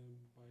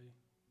by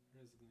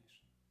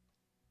resignation.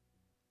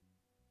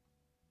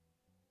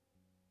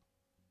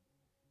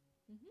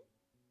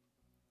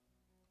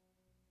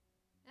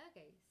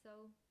 Okay,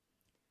 so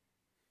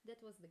that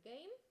was the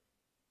game.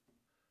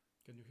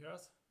 Can you hear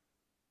us?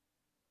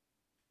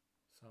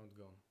 Sound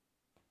gone.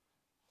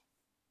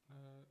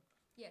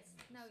 Yes,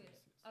 now you do.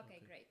 yes,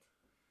 Okay, okay. great.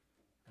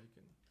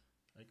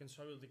 I can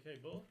show you the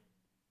cable.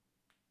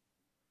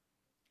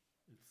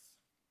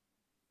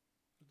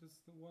 It is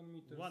 1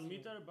 meter. 1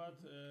 meter, but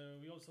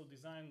we also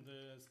designed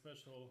a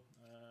special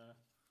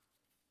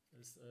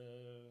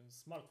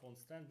smartphone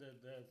stand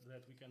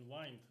that we can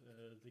wind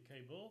the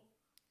cable.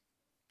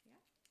 Yeah.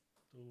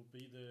 To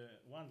be the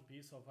one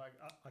piece of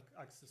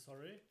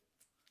accessory,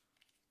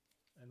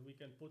 and we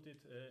can put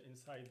it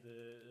inside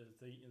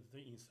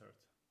the insert.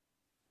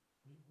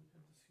 We have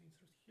this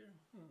insert here.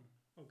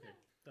 Okay,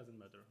 Yeah. doesn't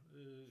matter.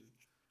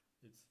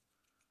 It's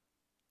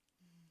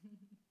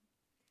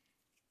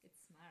It's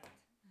smart.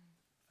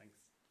 thanks.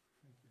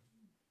 Thank you.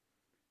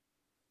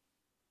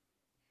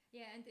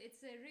 Yeah, and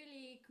it's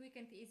really quick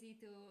and easy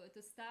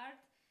to start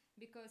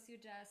because you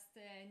just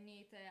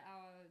need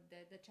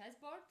the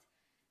chessboard.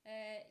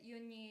 You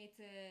need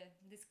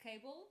this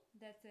cable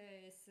that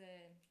is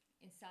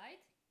inside,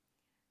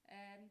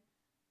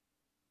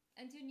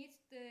 and you need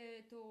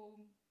to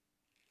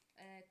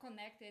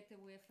connect it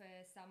with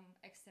some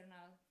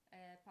external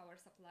power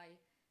supply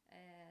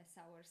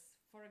source,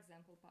 for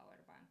example, power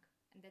bank,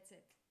 and that's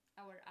it.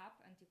 Power up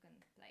and you can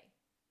play.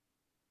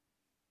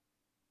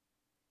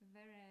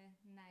 Very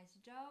nice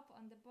job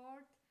on the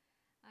board.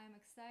 I'm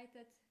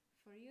excited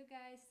for you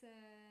guys.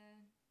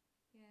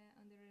 Yeah,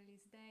 on the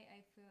release day,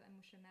 I feel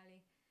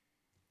emotionally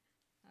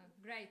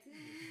great.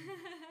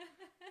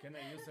 Can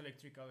I use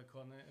electrical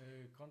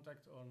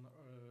contact on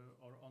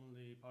or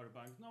only power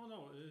bank?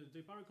 No.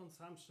 The power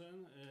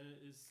consumption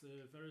is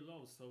very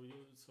low, so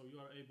you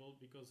are able,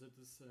 because it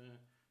is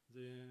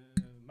the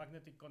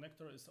magnetic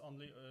connector is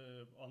only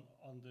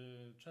on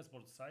the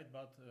chessboard side,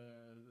 but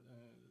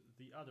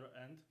the other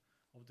end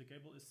of the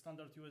cable is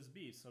standard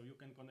USB, so you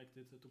can connect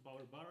it to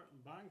power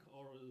bank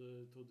or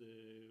to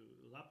the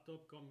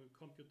laptop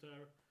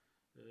computer,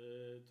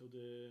 to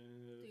the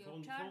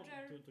your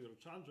charger. to your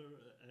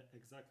charger,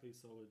 exactly.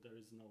 So there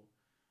is no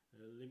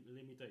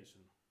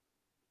limitation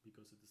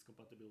because it is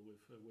compatible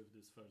with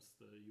this first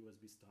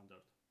USB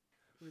standard.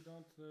 We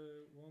don't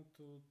want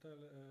to tell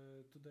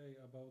today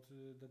about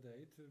the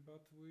date,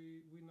 but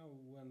we know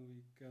when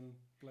we can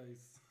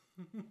place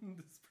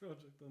this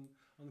project on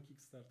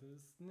Kickstarter.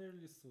 It's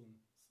nearly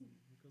soon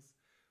because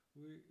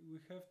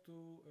we have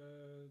to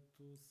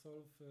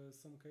solve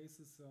some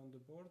cases on the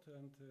board,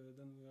 and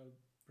then we are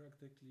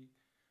practically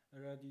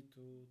ready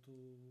to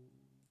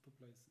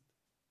place it.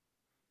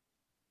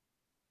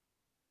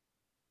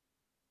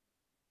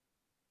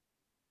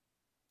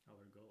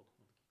 Our goal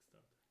on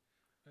Kickstarter.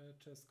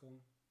 chesscon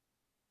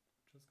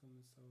is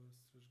our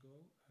stretch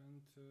goal,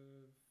 and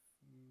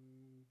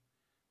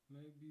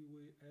maybe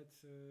we add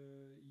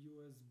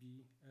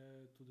USB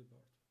to the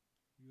board,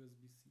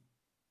 USB-C.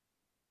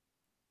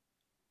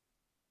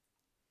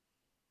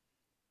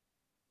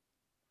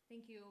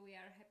 Thank you. We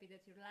are happy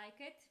that you like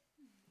it.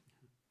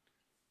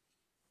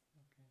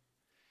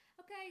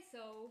 Okay,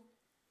 so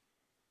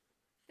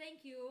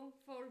thank you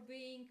for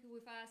being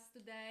with us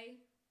today.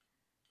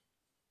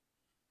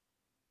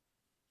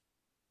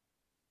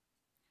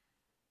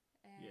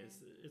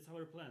 Yes, it's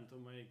our plan to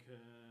make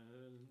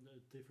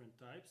different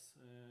types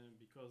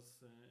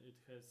because it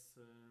is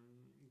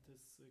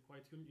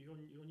quite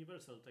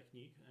universal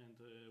technique, and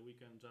we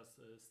can just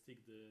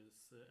stick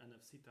this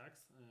NFC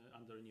tags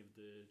underneath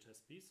the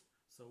chess piece,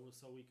 so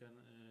we can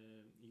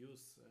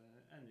use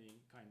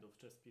any kind of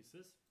chess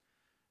pieces.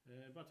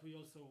 But we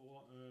also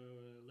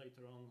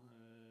later on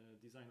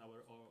design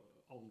our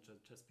own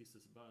chess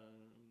pieces, but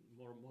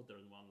more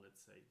modern one,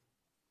 let's say.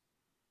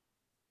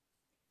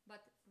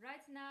 But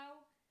right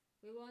now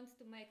we want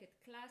to make it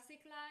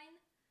classic line.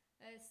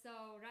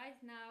 So right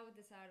now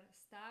these are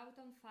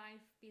Staunton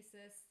 5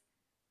 pieces,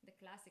 the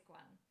classic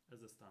one.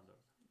 As a standard.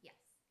 Yes.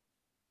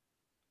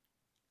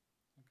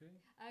 Okay.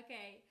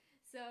 Okay,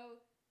 so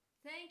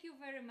thank you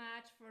very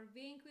much for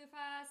being with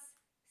us.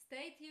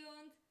 Stay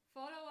tuned,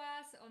 follow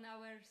us on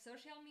our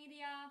social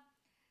media,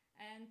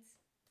 and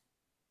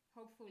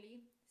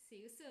hopefully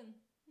see you soon.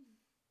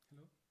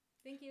 Hello.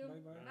 Thank you.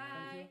 Bye-bye.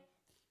 Bye. Thank you.